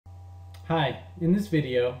Hi, in this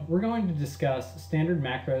video, we're going to discuss standard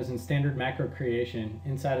macros and standard macro creation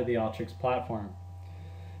inside of the Alteryx platform.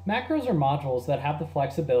 Macros are modules that have the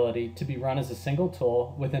flexibility to be run as a single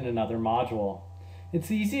tool within another module. It's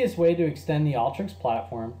the easiest way to extend the Alteryx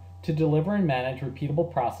platform to deliver and manage repeatable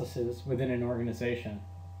processes within an organization.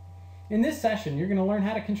 In this session, you're going to learn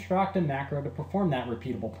how to construct a macro to perform that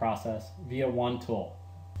repeatable process via one tool.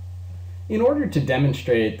 In order to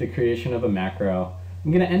demonstrate the creation of a macro, I'm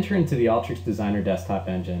going to enter into the Alteryx Designer desktop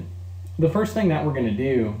engine. The first thing that we're going to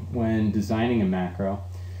do when designing a macro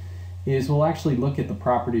is we'll actually look at the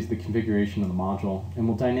properties, the configuration of the module, and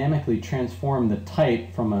we'll dynamically transform the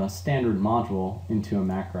type from a standard module into a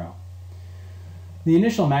macro. The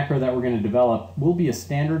initial macro that we're going to develop will be a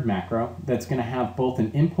standard macro that's going to have both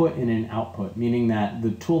an input and an output, meaning that the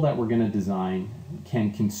tool that we're going to design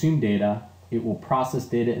can consume data, it will process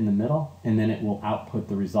data in the middle, and then it will output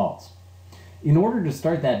the results. In order to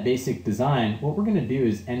start that basic design, what we're going to do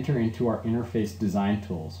is enter into our interface design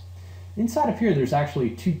tools. Inside of here, there's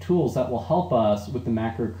actually two tools that will help us with the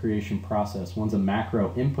macro creation process. One's a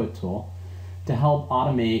macro input tool to help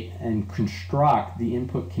automate and construct the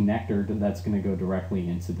input connector that's going to go directly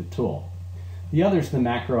into the tool. The other is the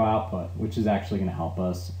macro output, which is actually going to help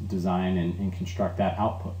us design and construct that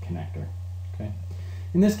output connector. Okay.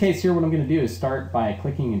 In this case here, what I'm going to do is start by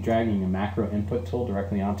clicking and dragging a macro input tool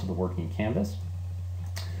directly onto the working canvas.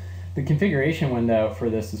 The configuration window for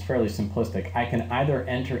this is fairly simplistic. I can either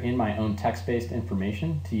enter in my own text-based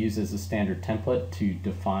information to use as a standard template to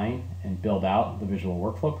define and build out the visual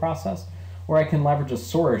workflow process, or I can leverage a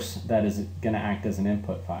source that is going to act as an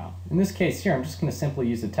input file. In this case here, I'm just going to simply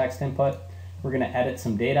use a text input. We're going to edit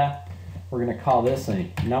some data. We're going to call this a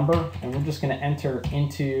number, and we're just going to enter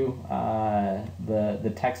into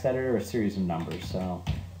the text editor a series of numbers. So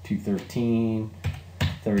 213,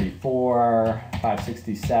 34,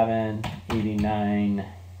 567, 89,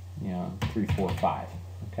 345.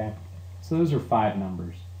 Okay, so those are 5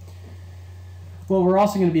 numbers. What we're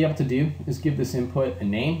also going to be able to do is give this input a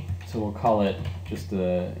name. So we'll call it just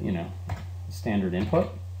a standard input.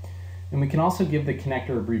 And we can also give the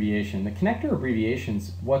connector abbreviation. The connector abbreviation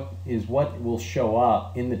is what will show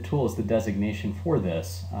up in the tool as the designation for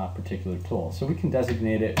this particular tool. So we can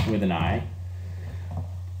designate it with an I.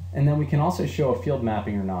 And then we can also show a field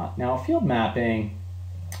mapping or not. Now, a field mapping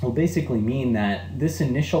will basically mean that this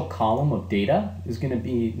initial column of data is going to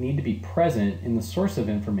need to be present in the source of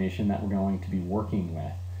information that we're going to be working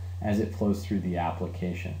with as it flows through the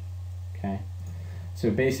application. Okay. So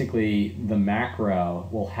basically, the macro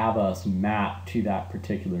will have us map to that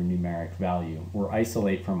particular numeric value, or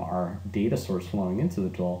isolate from our data source flowing into the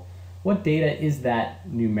tool. What data is that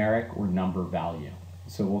numeric or number value?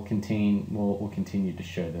 So we'll continue to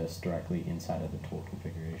show this directly inside of the tool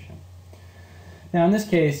configuration. Now in this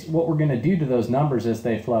case, what we're going to do to those numbers as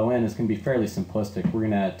they flow in is going to be fairly simplistic. We're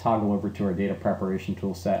going to toggle over to our data preparation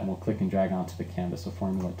tool set, and we'll click and drag onto the canvas a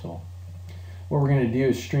formula tool. What we're going to do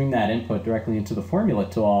is stream that input directly into the formula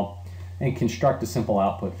tool and construct a simple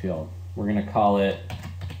output field. We're going to call it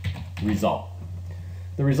result.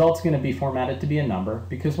 The result's going to be formatted to be a number,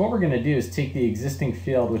 because what we're going to do is take the existing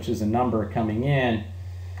field, which is a number coming in,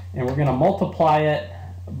 and we're going to multiply it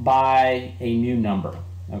by a new number.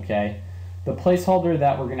 Okay? The placeholder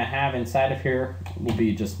that we're going to have inside of here will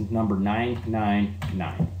be just number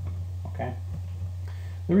 999. Okay?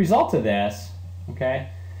 The result of this,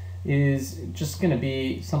 okay, is just going to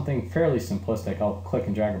be something fairly simplistic. I'll click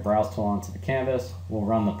and drag a browse tool onto the canvas. We'll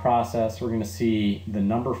run the process. We're going to see the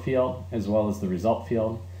number field as well as the result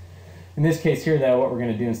field. In this case here, though, what we're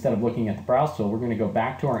going to do, instead of looking at the browse tool, we're going to go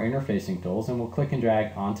back to our interfacing tools, and we'll click and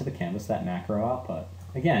drag onto the canvas that macro output.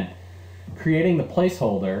 Again, creating the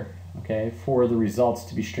placeholder, okay, for the results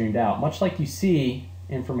to be streamed out, much like you see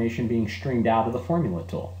information being streamed out of the formula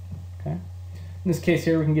tool. Okay. In this case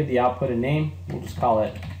here, we can give the output a name. We'll just call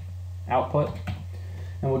it output,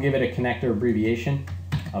 and we'll give it a connector abbreviation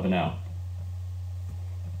of an O.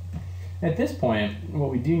 At this point,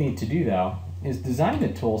 what we do need to do, though, is design the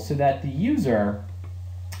tool so that the user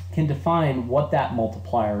can define what that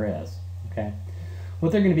multiplier is. Okay?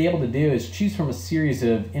 What they're going to be able to do is choose from a series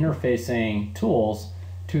of interfacing tools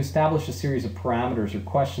to establish a series of parameters or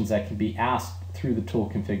questions that can be asked through the tool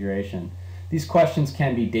configuration. These questions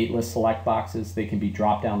can be date list select boxes, they can be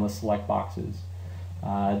drop-down list select boxes,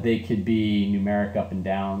 they could be numeric up and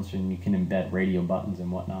downs, and you can embed radio buttons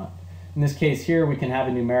and whatnot. In this case here, we can have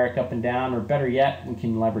a numeric up and down, or better yet, we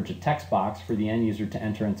can leverage a text box for the end user to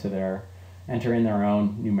enter in their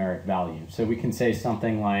own numeric value. So we can say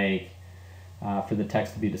something like, for the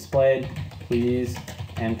text to be displayed, please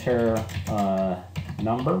enter a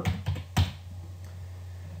number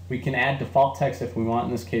We can add default text if we want.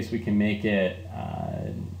 In this case, we can make it,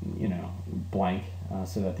 blank,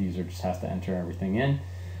 so that the user just has to enter everything in.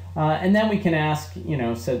 And then we can ask,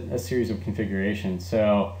 set a series of configurations.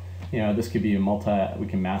 So, this could be we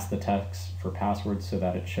can mask the text for passwords so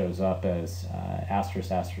that it shows up as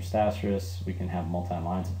asterisk, asterisk, asterisk. We can have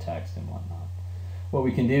multi-lines of text and whatnot. What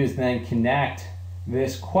we can do is then connect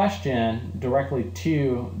this question directly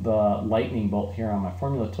to the lightning bolt here on my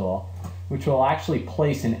formula tool, which will actually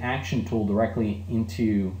place an action tool directly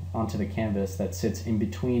onto the canvas that sits in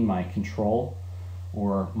between my control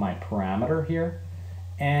or my parameter here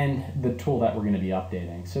and the tool that we're going to be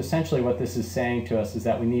updating. So essentially what this is saying to us is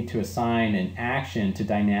that we need to assign an action to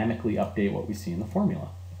dynamically update what we see in the formula.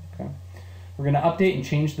 Okay? We're going to update and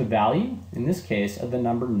change the value, in this case, of the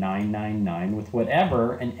number 999 with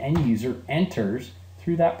whatever an end user enters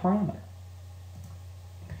through that parameter.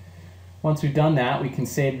 Once we've done that, we can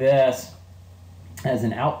save this as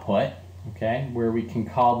an output, okay, where we can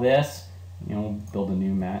call this, build a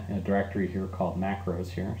new directory here called macros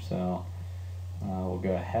here. So we'll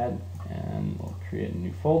go ahead and we'll create a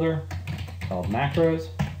new folder called macros.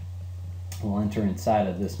 We'll enter inside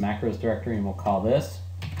of this macros directory and we'll call this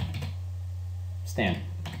standard.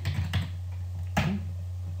 Okay.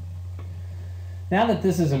 Now that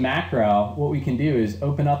this is a macro, what we can do is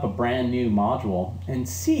open up a brand new module and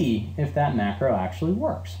see if that macro actually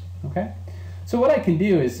works. Okay. So what I can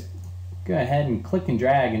do is go ahead and click and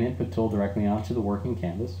drag an input tool directly onto the working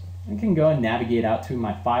canvas. I can go and navigate out to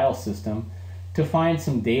my file system to find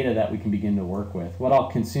some data that we can begin to work with. What I'll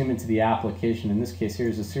consume into the application, in this case here,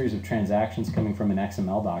 is a series of transactions coming from an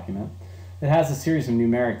XML document that has a series of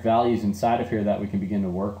numeric values inside of here that we can begin to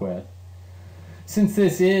work with. Since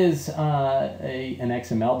this is an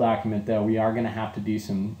XML document, though, we are going to have to do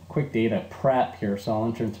some quick data prep here. So I'll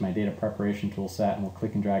enter into my data preparation tool set and we'll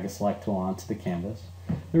click and drag a select tool onto the canvas.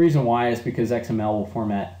 The reason why is because XML will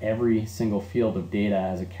format every single field of data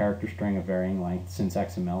as a character string of varying length, since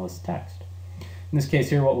XML is text. In this case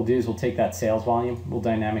here, what we'll do is we'll take that sales volume, we'll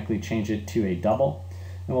dynamically change it to a double,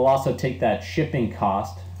 and we'll also take that shipping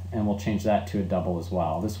cost and we'll change that to a double as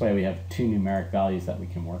well. This way we have two numeric values that we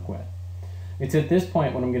can work with. It's at this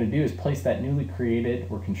point what I'm going to do is place that newly created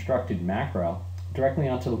or constructed macro directly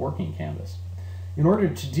onto the working canvas. In order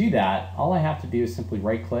to do that, all I have to do is simply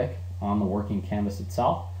right click on the working canvas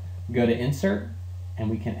itself, go to insert,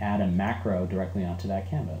 and we can add a macro directly onto that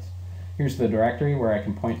canvas. Here's the directory where I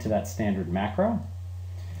can point to that standard macro.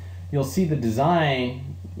 You'll see the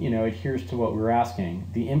design, adheres to what we were asking.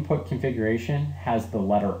 The input configuration has the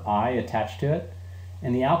letter I attached to it,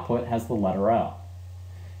 and the output has the letter O.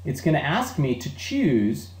 It's going to ask me to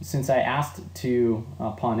choose, since I asked to,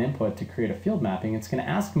 upon input, to create a field mapping, it's going to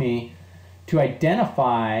ask me to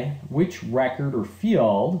identify which record or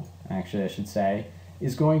field, actually I should say,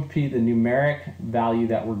 is going to be the numeric value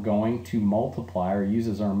that we're going to multiply or use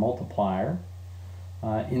as our multiplier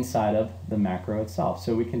inside of the macro itself.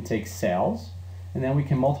 So we can take sales, and then we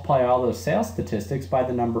can multiply all those sales statistics by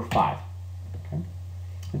the number 5. Okay?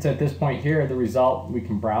 And so at this point here, the result we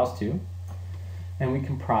can browse to, and we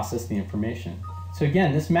can process the information. So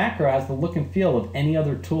again, this macro has the look and feel of any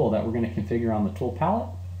other tool that we're going to configure on the tool palette.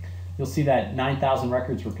 You'll see that 9,000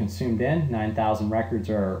 records were consumed in, 9,000 records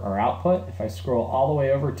are output. If I scroll all the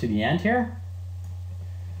way over to the end here,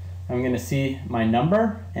 I'm going to see my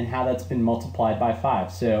number and how that's been multiplied by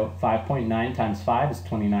 5. So 5.9 times 5 is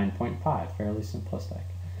 29.5, fairly simplistic.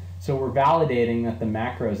 So we're validating that the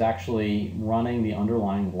macro is actually running the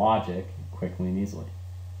underlying logic quickly and easily.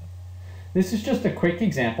 This is just a quick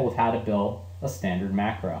example of how to build a standard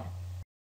macro.